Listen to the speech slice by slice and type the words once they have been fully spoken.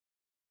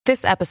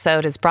This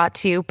episode is brought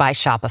to you by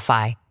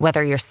Shopify.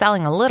 Whether you're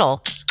selling a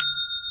little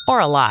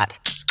or a lot,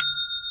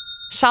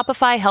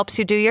 Shopify helps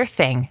you do your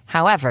thing,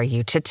 however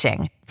you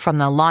cha-ching. From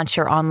the launch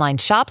your online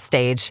shop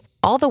stage,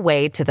 all the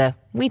way to the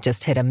we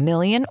just hit 1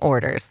 million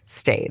orders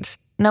stage.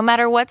 No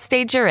matter what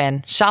stage you're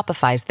in,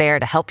 Shopify's there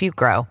to help you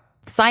grow.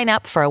 Sign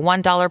up for a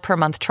 $1 per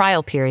month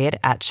trial period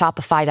at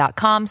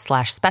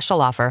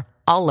shopify.com/special offer,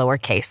 all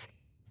lowercase.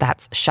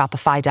 That's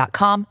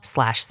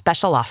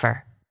shopify.com/special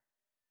offer.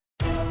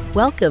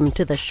 Welcome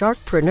to the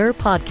Sharkpreneur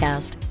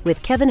Podcast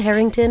with Kevin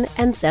Harrington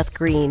and Seth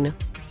Green.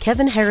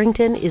 Kevin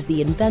Harrington is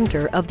the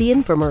inventor of the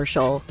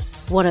infomercial,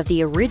 one of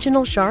the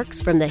original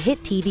sharks from the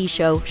hit TV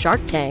show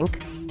Shark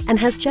Tank, and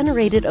has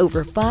generated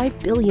over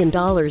 $5 billion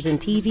in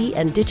TV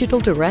and digital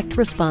direct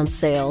response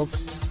sales.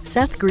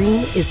 Seth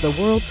Green is the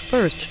world's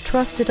first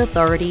trusted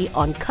authority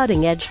on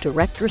cutting-edge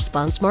direct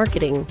response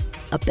marketing,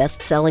 a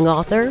best-selling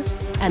author,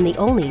 and the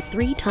only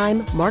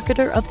 3-time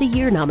Marketer of the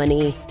Year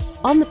nominee.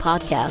 On the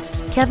podcast,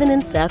 Kevin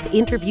and Seth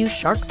interview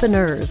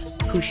sharkpreneurs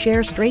who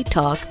share straight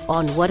talk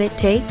on what it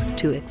takes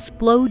to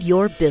explode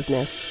your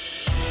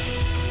business.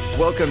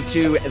 Welcome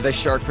to the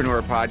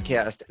Sharkpreneur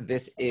Podcast.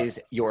 This is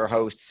your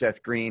host,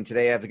 Seth Green.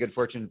 Today, I have the good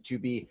fortune to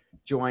be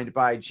joined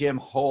by Jim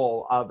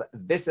Hole of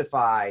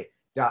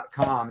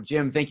Visify.com.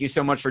 Jim, thank you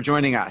so much for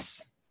joining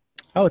us.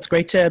 Oh, it's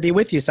great to be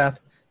with you, Seth.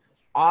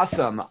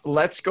 Awesome.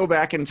 Let's go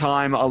back in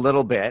time a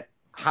little bit.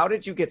 How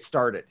did you get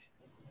started?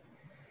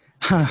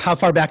 How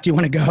far back do you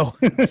want to go?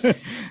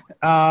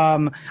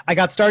 I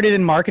got started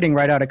in marketing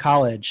right out of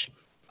college.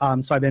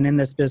 So I've been in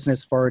this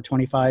business for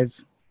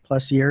 25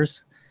 plus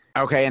years.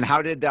 Okay. And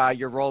how did how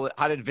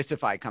did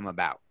Visify come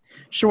about?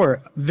 Sure.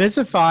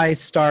 Visify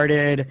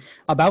started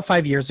about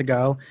 5 years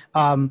ago.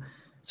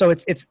 So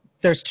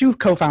there's two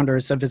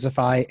co-founders of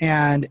Visify,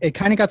 and it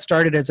kind of got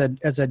started as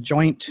a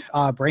joint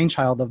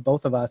brainchild of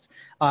both of us.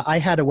 I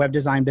had a web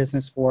design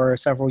business for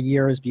several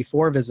years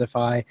before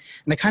Visify,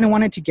 and I kind of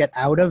wanted to get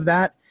out of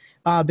that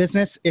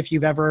business. If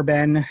you've ever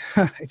owned,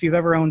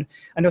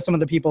 I know some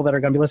of the people that are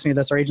going to be listening to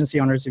this are agency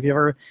owners. If you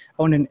ever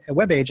owned a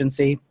web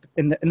agency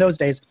in those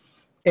days,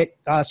 it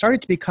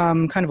started to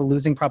become kind of a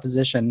losing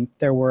proposition.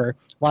 There were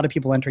a lot of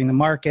people entering the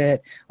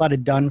market, a lot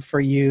of done for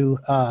you,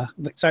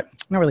 sorry,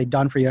 not really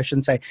done for you, I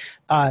shouldn't say,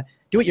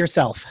 do it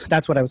yourself.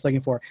 That's what I was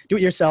looking for. Do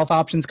it yourself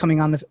options coming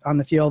on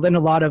the field. And a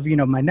lot of,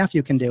 my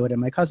nephew can do it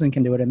and my cousin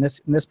can do it and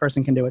this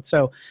person can do it.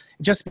 So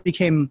it just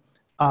became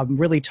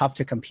really tough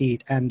to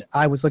compete, and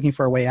I was looking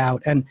for a way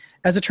out. And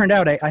as it turned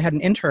out, I had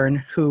an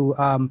intern who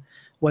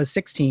was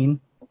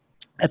 16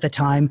 at the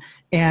time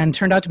and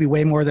turned out to be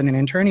way more than an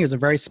intern. He was a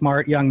very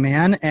smart young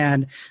man,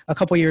 and a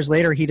couple years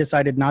later, he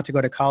decided not to go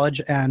to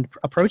college and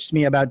approached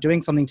me about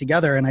doing something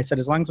together. And I said,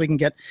 as long as we can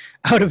get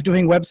out of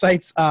doing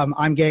websites,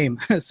 I'm game.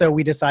 So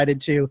we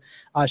decided to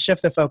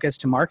shift the focus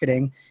to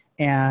marketing,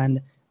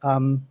 and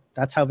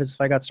that's how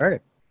Visify got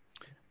started.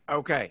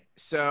 Okay,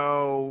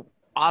 so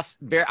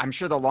I'm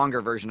sure the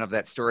longer version of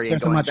that story, and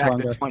There's going much back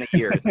longer. to 20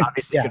 years,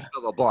 obviously Yeah. could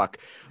fill a book.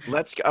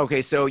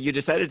 Okay, so you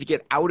decided to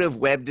get out of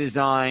web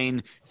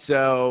design.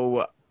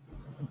 So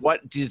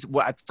what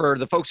for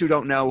the folks who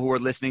don't know, who are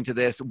listening to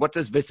this, what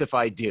does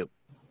Visify do?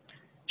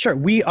 Sure.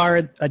 We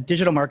are a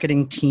digital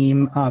marketing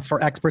team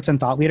for experts and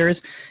thought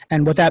leaders.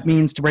 And what that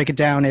means, to break it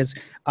down, is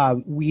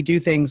we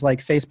do things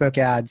like Facebook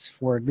ads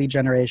for lead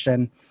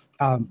generation.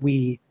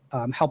 We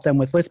help them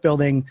with list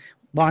building,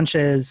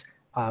 launches,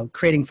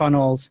 creating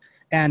funnels.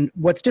 And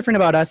what's different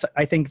about us,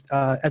 I think,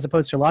 as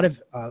opposed to a lot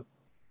of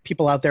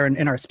people out there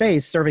in our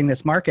space serving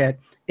this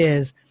market,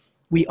 is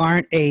we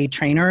aren't a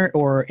trainer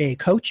or a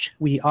coach.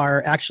 We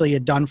are actually a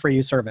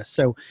done-for-you service.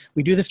 So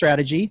we do the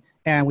strategy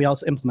and we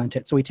also implement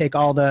it. So we take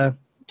all the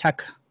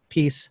tech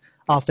piece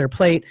off their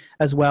plate,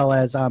 as well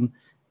as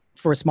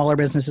for smaller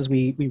businesses,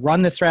 we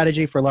run the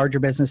strategy. For larger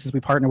businesses,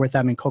 we partner with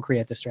them and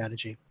co-create the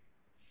strategy.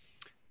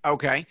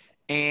 Okay.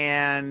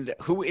 And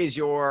who is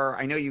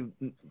I know you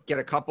get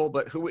a couple,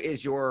 but who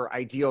is your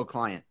ideal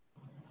client?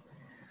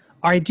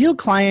 Our ideal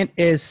client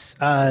is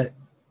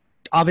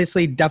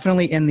obviously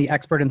definitely in the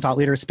expert and thought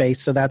leader space.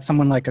 So that's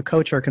someone like a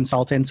coach or a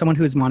consultant, someone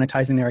who's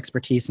monetizing their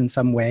expertise in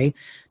some way,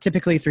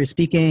 typically through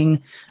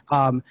speaking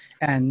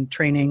and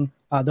training.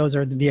 Those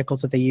are the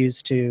vehicles that they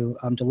use to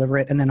deliver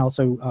it. And then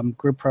also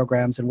group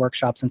programs and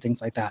workshops and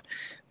things like that.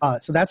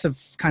 So that's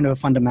kind of a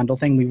fundamental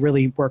thing. We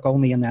really work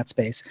only in that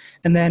space.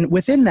 And then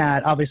within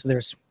that, obviously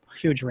there's a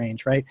huge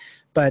range, right?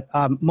 But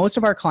most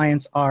of our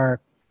clients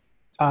are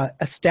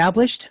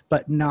established,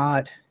 but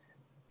not,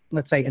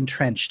 let's say,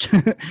 entrenched.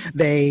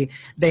 They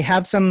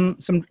have some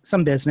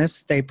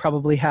business. They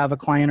probably have a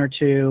client or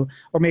two,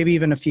 or maybe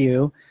even a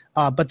few,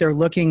 but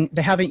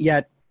they haven't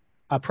yet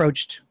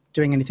approached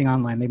doing anything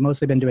online. They've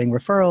mostly been doing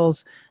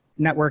referrals,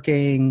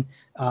 networking,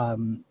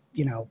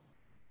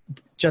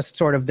 just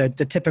sort of the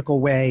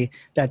typical way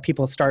that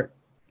people start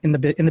in the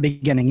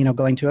beginning,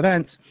 going to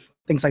events,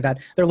 things like that.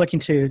 They're looking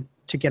to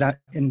get out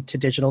into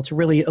digital to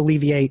really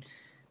alleviate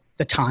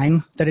the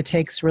time that it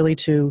takes really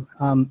to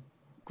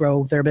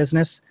grow their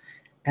business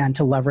and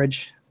to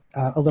leverage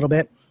a little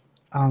bit.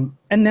 And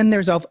then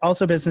there's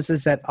also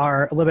businesses that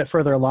are a little bit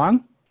further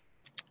along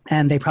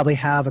and they probably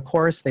have a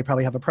course, they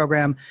probably have a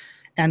program,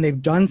 and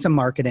they've done some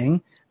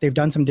marketing, they've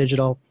done some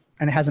digital,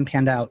 and it hasn't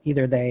panned out.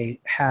 Either they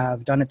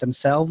have done it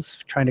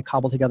themselves, trying to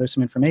cobble together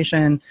some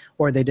information,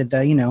 or they did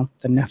the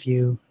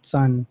nephew,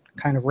 son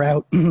kind of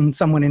route,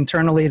 someone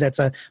internally that's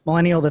a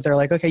millennial that they're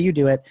like, okay, you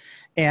do it.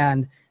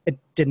 And it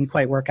didn't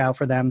quite work out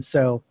for them.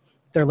 So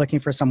they're looking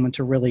for someone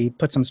to really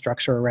put some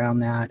structure around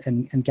that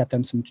and get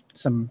them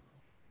some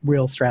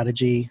real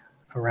strategy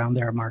around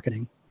their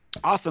marketing.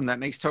 Awesome. That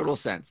makes total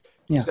sense.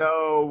 Yeah.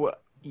 So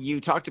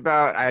you talked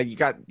about, you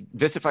got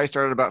Visify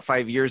started about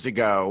 5 years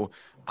ago.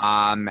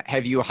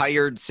 Have you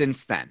hired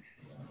since then?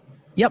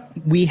 Yep.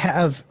 We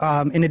have,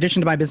 in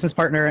addition to my business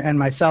partner and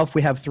myself,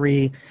 we have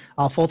 3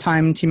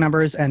 full-time team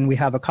members, and we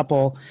have a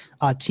couple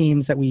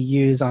teams that we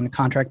use on a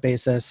contract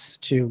basis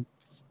to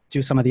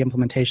do some of the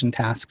implementation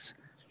tasks.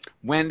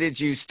 When did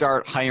you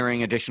start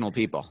hiring additional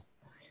people?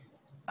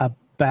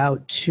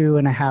 About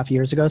 2.5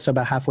 years ago, so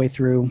about halfway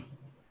through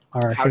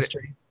our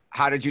history.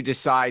 How did you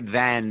decide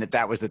then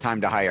that was the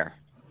time to hire?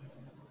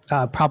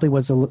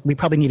 We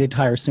probably needed to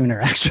hire sooner,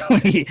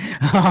 actually.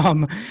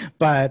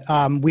 But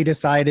we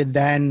decided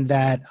then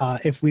that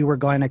if we were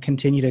going to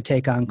continue to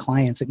take on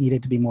clients, it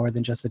needed to be more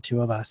than just the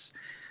 2 of us.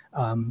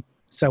 And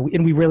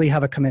we really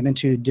have a commitment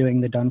to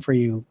doing the done for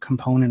you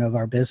component of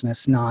our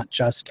business, not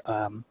just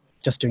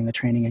doing the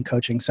training and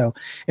coaching. So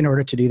in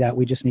order to do that,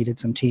 we just needed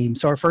some team.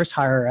 So our first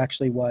hire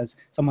actually was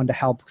someone to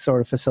help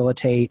sort of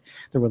facilitate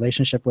the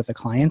relationship with the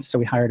clients. So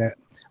we hired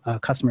a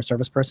customer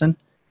service person.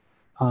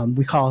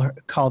 We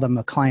call them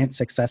a client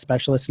success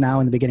specialist now.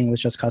 In the beginning, it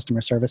was just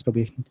customer service, but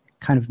we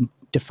kind of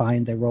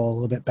defined the role a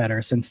little bit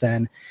better since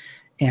then.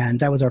 And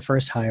that was our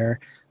first hire.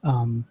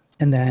 And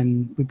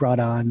then we brought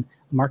on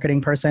a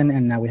marketing person,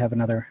 and now we have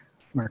another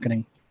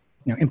marketing,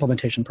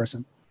 implementation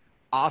person.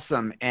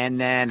 Awesome. And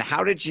then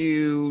how did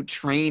you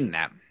train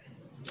them?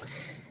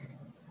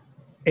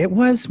 It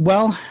was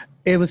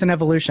an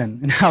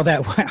evolution in how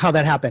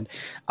that happened.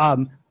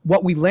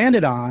 What we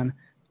landed on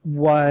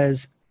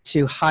was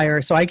to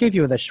hire. So I gave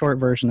you the short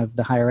version of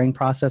the hiring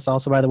process.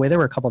 Also, by the way, there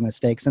were a couple of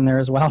mistakes in there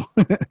as well.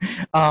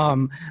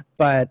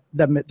 But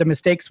the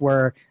mistakes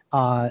were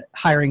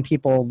hiring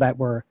people that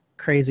were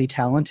crazy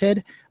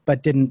talented,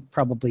 but didn't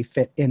probably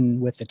fit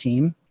in with the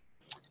team,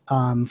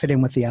 fit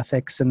in with the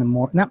ethics and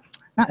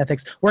not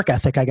ethics, work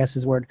ethic, I guess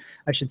is the word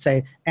I should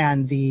say.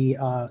 And the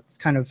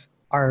kind of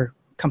our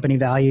company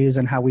values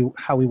and how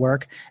we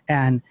work.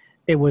 And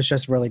it was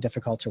just really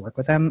difficult to work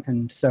with them.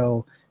 And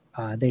so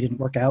they didn't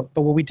work out.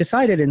 But what we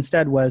decided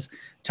instead was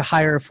to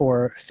hire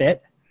for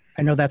fit.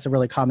 I know that's a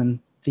really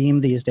common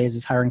theme these days,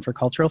 is hiring for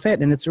cultural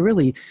fit. And it's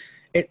really,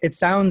 it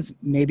sounds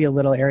maybe a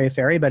little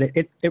airy-fairy, but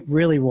it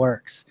really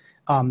works.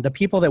 The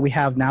people that we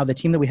have now, the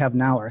team that we have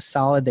now are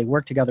solid. They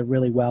work together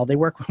really well. They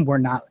work when we're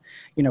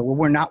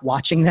not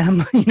watching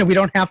them. We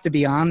don't have to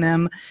be on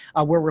them.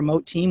 We're a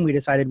remote team. We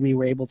decided we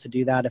were able to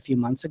do that a few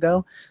months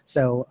ago.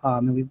 So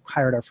we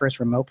hired our first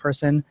remote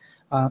person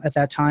at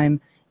that time.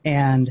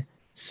 And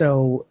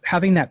so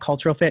having that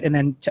cultural fit, and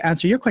then to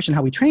answer your question,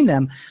 how we train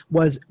them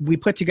was we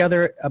put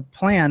together a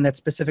plan that's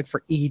specific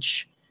for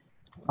each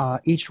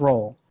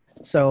role.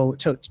 So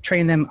to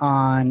train them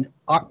on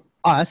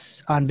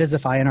us, on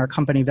Visify and our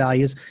company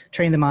values,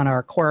 train them on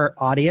our core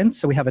audience.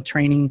 So we have a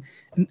training.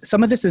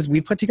 Some of this is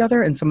we've put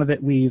together, and some of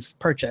it we've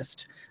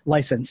purchased,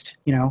 licensed.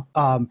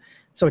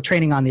 So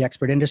training on the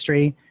expert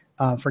industry.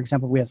 For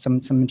example, we have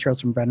some materials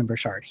from Brendan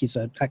Burchard. He's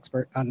an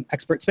expert on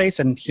expert space,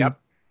 and he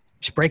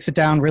breaks it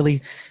down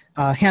really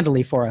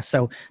handily for us.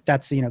 So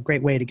that's a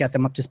great way to get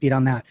them up to speed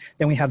on that.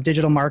 Then we have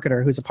Digital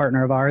Marketer, who's a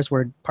partner of ours.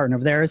 We're a partner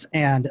of theirs,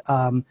 and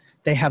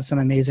they have some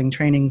amazing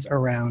trainings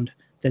around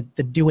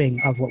the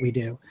doing of what we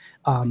do.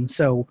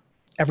 So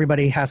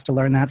everybody has to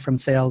learn that, from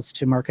sales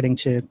to marketing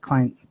to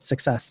client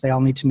success. They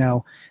all need to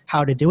know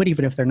how to do it,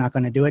 even if they're not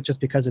going to do it, just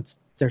because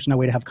there's no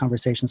way to have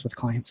conversations with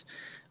clients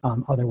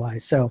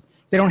otherwise. So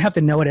they don't have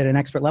to know it at an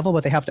expert level,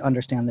 but they have to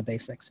understand the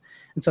basics.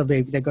 And so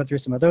they go through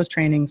some of those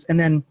trainings. And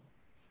then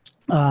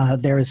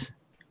there's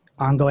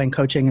ongoing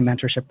coaching and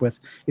mentorship with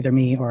either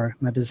me or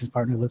my business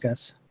partner,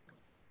 Lucas.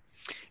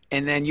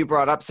 And then you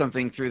brought up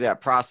something through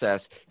that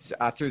process,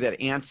 through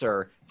that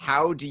answer.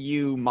 How do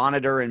you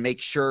monitor and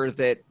make sure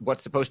that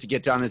what's supposed to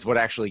get done is what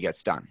actually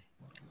gets done?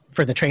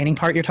 For the training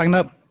part you're talking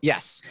about?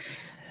 Yes.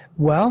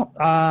 Well,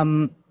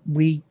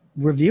 we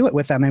review it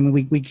with them. I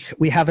mean,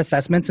 we have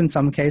assessments in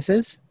some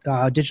cases.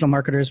 Digital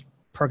marketers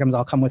programs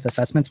all come with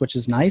assessments, which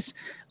is nice.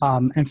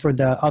 And for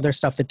the other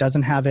stuff that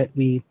doesn't have it,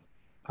 we've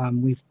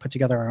put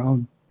together our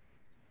own.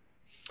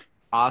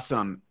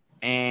 Awesome.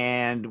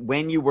 And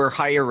when you were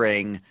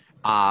hiring,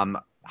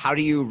 how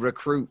do you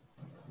recruit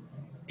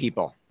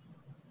people?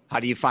 How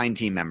do you find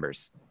team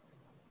members?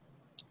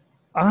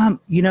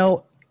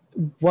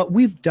 What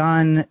we've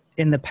done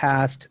in the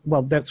past,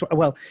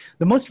 the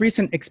most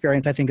recent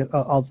experience, I think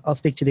I'll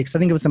speak to because I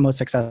think it was the most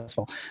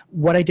successful.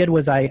 What I did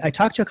was I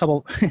talked to a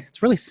couple,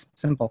 it's really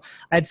simple.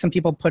 I had some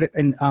people put it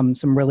in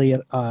some really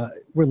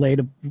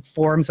related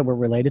forums that were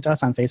related to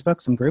us on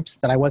Facebook, some groups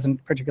that I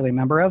wasn't particularly a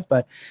member of,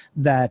 but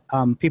that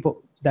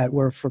people that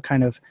were for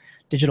kind of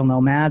digital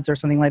nomads or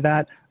something like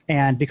that.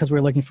 And because we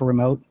were looking for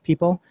remote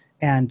people,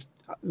 and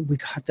we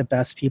got the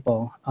best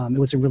people. It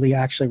was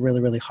actually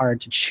really hard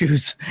to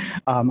choose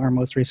our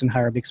most recent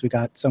hire because we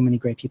got so many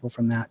great people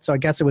from that. So I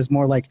guess it was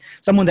more like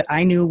someone that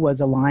I knew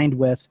was aligned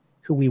with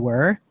who we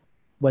were,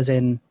 was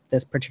in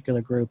this particular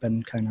group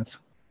and kind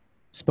of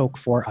spoke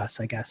for us,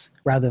 I guess,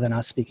 rather than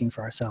us speaking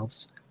for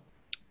ourselves.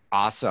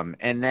 Awesome.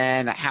 And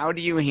then how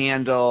do you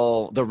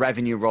handle the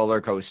revenue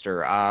roller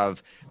coaster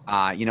of,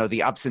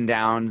 the ups and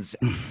downs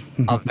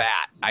of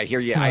that? I hear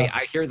you.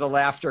 I hear the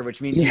laughter,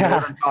 which means you know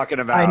what I'm talking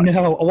about. I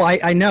know. Well,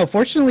 I know.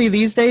 Fortunately,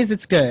 these days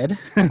it's good.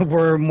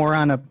 We're more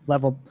on a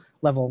level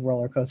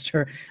roller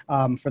coaster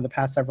for the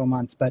past several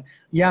months. But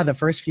yeah, the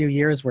first few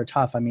years were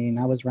tough. I mean,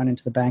 I was running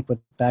to the bank with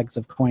bags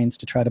of coins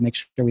to try to make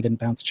sure we didn't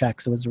bounce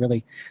checks. It was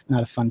really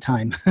not a fun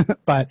time.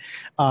 But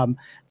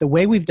the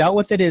way we've dealt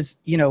with it is,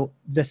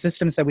 the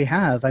systems that we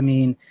have. I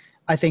mean,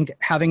 I think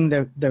having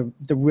the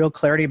real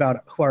clarity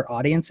about who our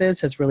audience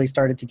is has really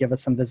started to give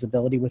us some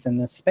visibility within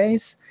this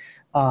space.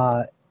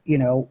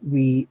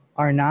 We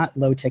are not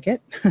low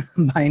ticket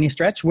by any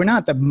stretch. We're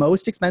not the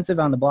most expensive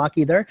on the block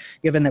either,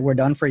 given that we're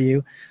done for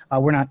you.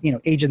 We're not,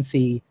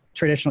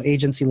 traditional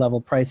agency level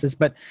prices,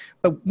 but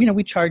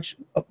we charge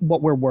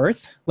what we're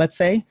worth, let's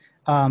say.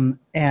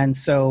 And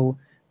so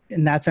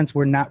in that sense,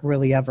 we're not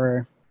really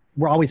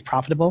we're always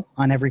profitable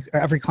on every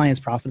client is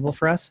profitable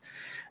for us.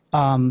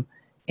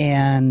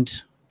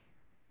 And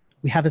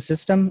we have a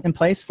system in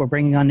place for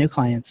bringing on new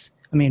clients.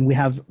 I mean, we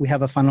have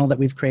a funnel that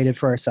we've created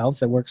for ourselves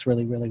that works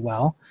really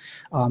well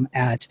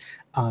at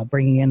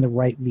bringing in the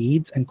right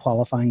leads and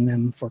qualifying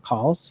them for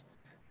calls,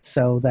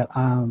 so that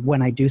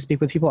when I do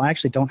speak with people, I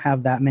actually don't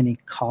have that many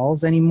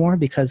calls anymore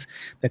because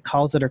the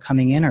calls that are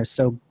coming in are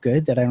so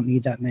good that I don't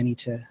need that many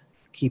to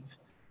keep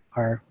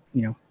our,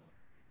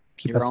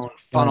 keep your own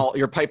funnel,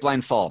 your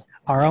pipeline full.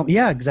 Our own,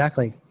 yeah,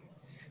 exactly.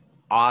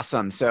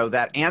 Awesome. So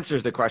that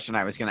answers the question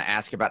I was going to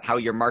ask about how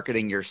you're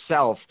marketing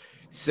yourself.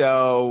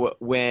 So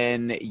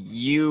when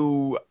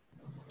you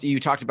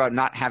talked about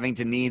not having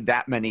to need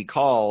that many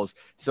calls.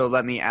 So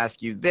let me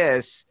ask you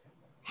this.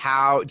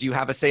 How do you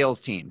have a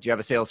sales team? Do you have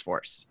a sales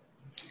force?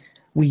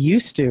 We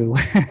used to.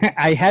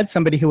 I had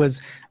somebody who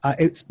was,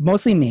 it's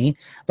mostly me,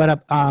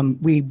 but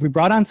we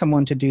brought on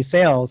someone to do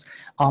sales.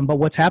 But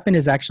what's happened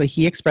is actually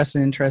he expressed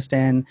an interest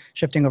in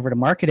shifting over to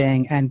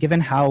marketing. And given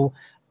how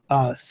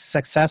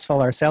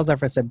successful our sales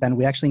efforts have been,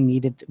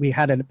 we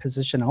had a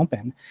position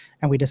open,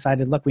 and we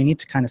decided, look, we need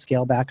to kind of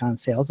scale back on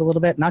sales a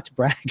little bit, not to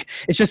brag.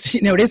 It's just,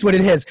 it is what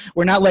it is.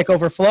 We're not like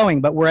overflowing,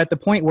 but we're at the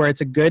point where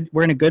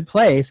we're in a good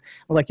place.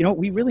 We're like,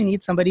 we really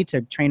need somebody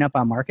to train up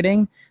on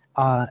marketing.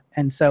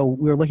 And so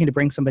we were looking to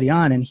bring somebody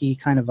on, and he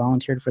kind of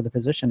volunteered for the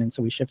position. And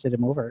so we shifted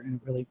him over,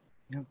 and really,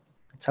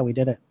 that's how we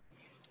did it.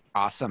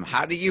 Awesome.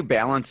 How do you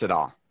balance it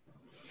all?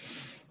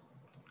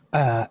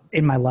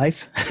 In my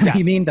life? Yes.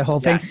 You mean the whole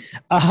thing?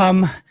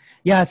 Yes.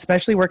 Yeah,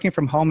 especially working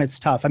from home, it's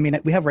tough. I mean,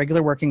 we have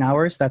regular working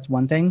hours. That's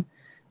one thing.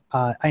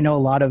 I know a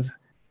lot of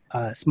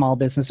small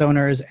business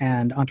owners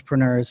and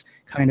entrepreneurs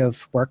kind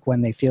of work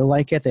when they feel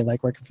like it. They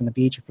like working from the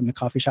beach or from the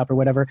coffee shop or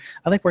whatever.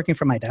 I like working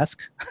from my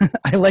desk.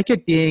 I like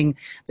it being,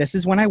 this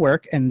is when I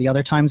work and the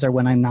other times are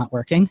when I'm not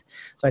working.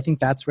 So I think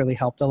that's really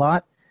helped a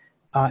lot.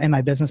 And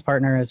my business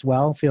partner as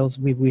well feels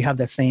we have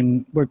the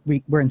same,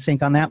 we're in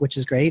sync on that, which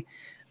is great.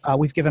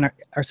 We've given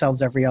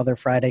ourselves every other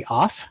Friday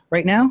off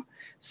right now.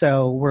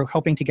 So we're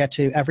hoping to get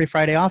to every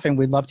Friday off, and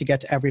we'd love to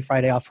get to every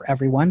Friday off for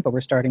everyone, but we're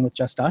starting with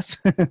just us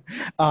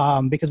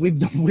because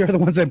we're the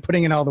ones that are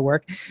putting in all the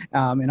work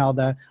and all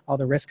the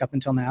risk up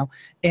until now.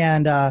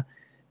 And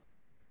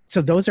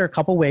so those are a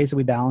couple ways that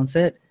we balance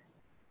it.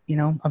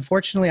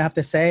 Unfortunately, I have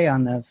to say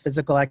on the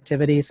physical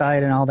activity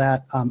side and all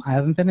that, I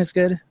haven't been as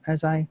good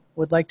as I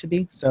would like to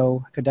be.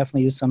 So I could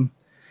definitely use some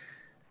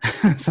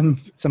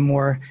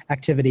more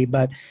activity,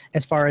 but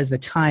as far as the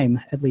time,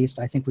 at least,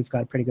 I think we've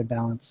got a pretty good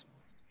balance.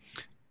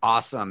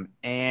 Awesome.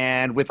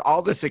 And with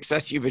all the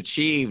success you've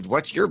achieved,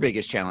 what's your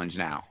biggest challenge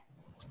now?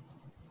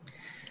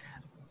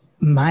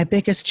 My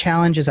biggest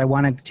challenge is I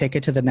want to take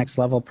it to the next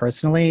level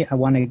personally.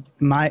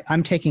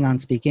 I'm taking on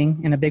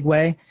speaking in a big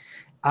way.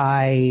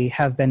 I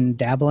have been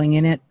dabbling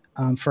in it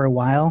for a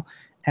while,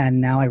 and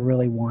now I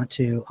really want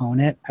to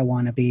own it. I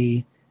want to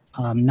be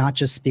not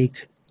just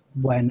speak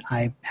when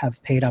I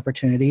have paid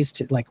opportunities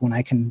to, like when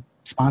I can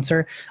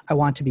sponsor. I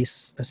want to be a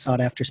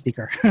sought after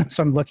speaker.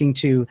 So I'm looking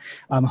to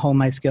hone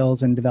my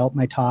skills and develop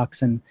my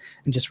talks and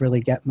just really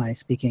get my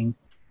speaking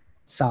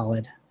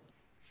solid.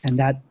 And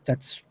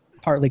that's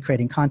partly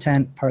creating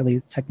content,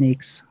 partly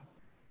techniques.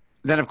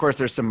 Then of course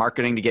there's some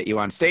marketing to get you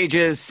on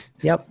stages.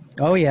 Yep.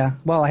 Oh yeah.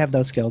 Well, I have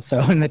those skills. So,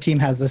 and the team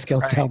has the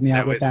skills to help me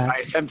out with that. My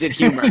attempted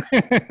humor.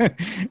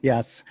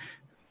 Yes.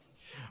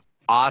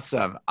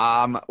 Awesome.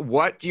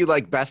 What do you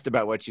like best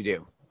about what you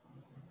do?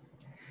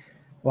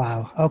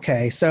 Wow.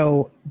 Okay.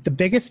 So the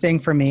biggest thing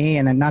for me,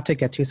 and not to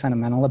get too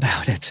sentimental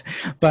about it,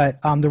 but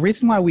the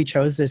reason why we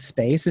chose this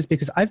space is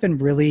because I've been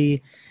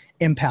really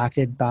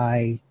impacted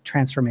by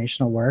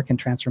transformational work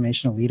and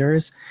transformational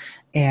leaders.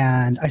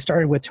 And I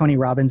started with Tony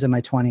Robbins in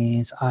my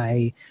 20s.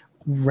 I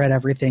read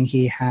everything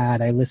he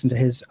had. I listened to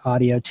his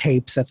audio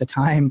tapes at the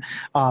time.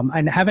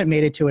 I haven't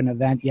made it to an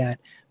event yet,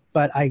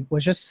 but I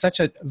was just such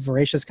a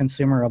voracious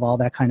consumer of all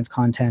that kind of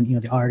content,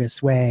 the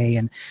Artist's Way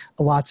and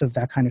lots of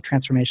that kind of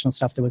transformational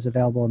stuff that was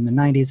available in the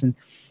 90s. And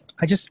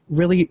I just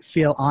really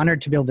feel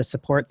honored to be able to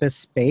support this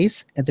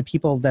space and the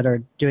people that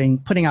are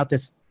putting out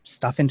this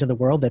stuff into the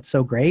world that's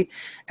so great.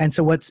 And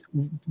so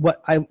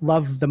what I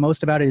love the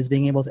most about it is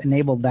being able to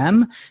enable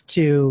them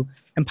to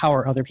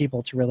empower other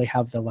people to really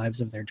have the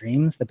lives of their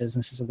dreams, the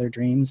businesses of their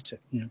dreams, to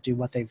do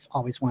what they've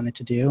always wanted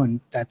to do.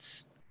 And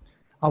that's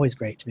always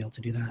great to be able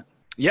to do that.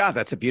 Yeah,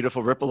 that's a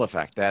beautiful ripple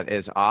effect. That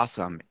is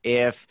awesome.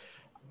 If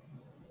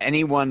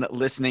anyone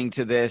listening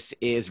to this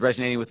is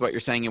resonating with what you're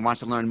saying and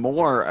wants to learn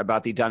more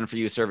about the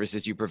done-for-you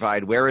services you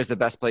provide, where is the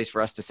best place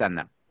for us to send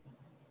them?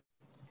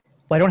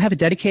 Well, I don't have a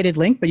dedicated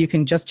link, but you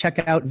can just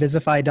check out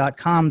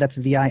visify.com. That's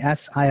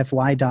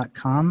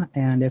visify.com.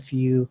 And if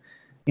you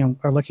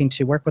are looking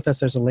to work with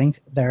us, there's a link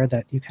there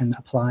that you can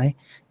apply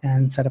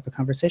and set up a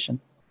conversation.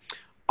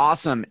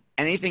 Awesome.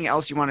 Anything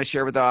else you want to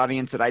share with the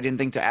audience that I didn't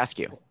think to ask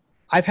you?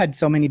 I've had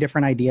so many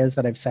different ideas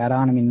that I've sat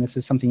on. I mean, this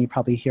is something you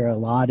probably hear a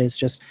lot, is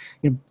just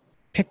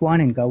pick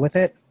one and go with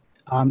it.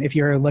 If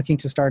you're looking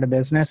to start a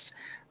business,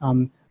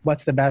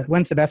 when's the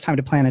best time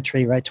to plant a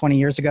tree, right? 20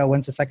 years ago,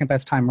 when's the second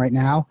best time right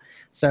now?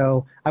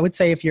 So I would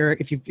say if you're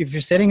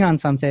sitting on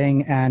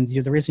something and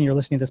the reason you're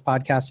listening to this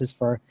podcast is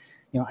for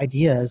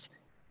ideas,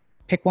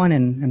 pick one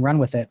and run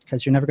with it,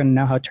 because you're never going to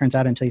know how it turns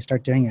out until you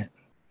start doing it.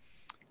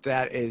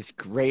 That is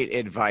great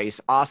advice.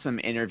 Awesome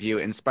interview.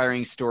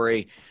 Inspiring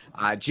story.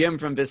 Jim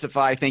from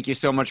Visify, thank you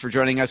so much for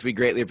joining us. We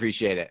greatly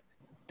appreciate it.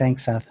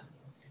 Thanks, Seth.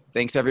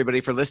 Thanks, everybody,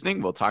 for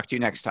listening. We'll talk to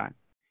you next time.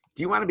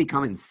 Do you want to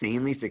become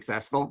insanely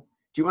successful?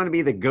 Do you want to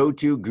be the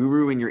go-to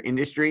guru in your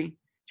industry? Do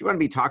you want to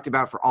be talked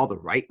about for all the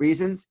right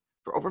reasons?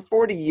 For over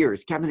 40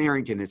 years, Kevin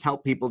Harrington has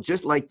helped people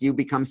just like you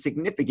become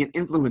significant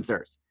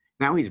influencers.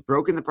 Now he's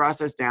broken the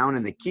process down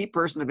in the Key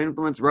Person of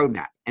Influence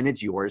Roadmap, and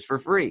it's yours for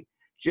free.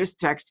 Just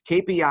text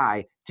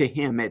KPI to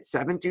him at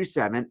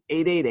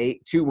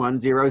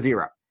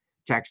 727-888-2100.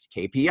 Text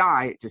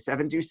KPI to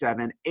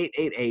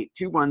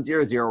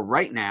 727-888-2100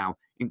 right now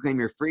and claim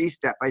your free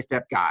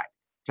step-by-step guide.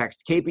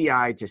 Text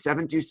KPI to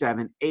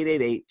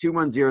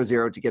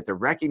 727-888-2100 to get the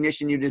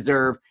recognition you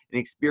deserve and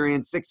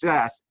experience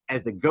success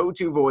as the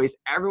go-to voice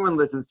everyone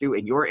listens to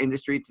in your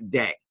industry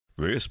today.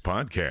 This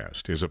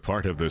podcast is a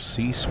part of the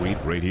C-Suite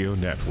Radio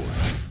Network.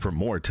 For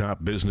more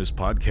top business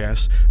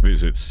podcasts,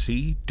 visit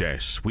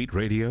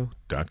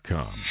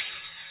c-suiteradio.com.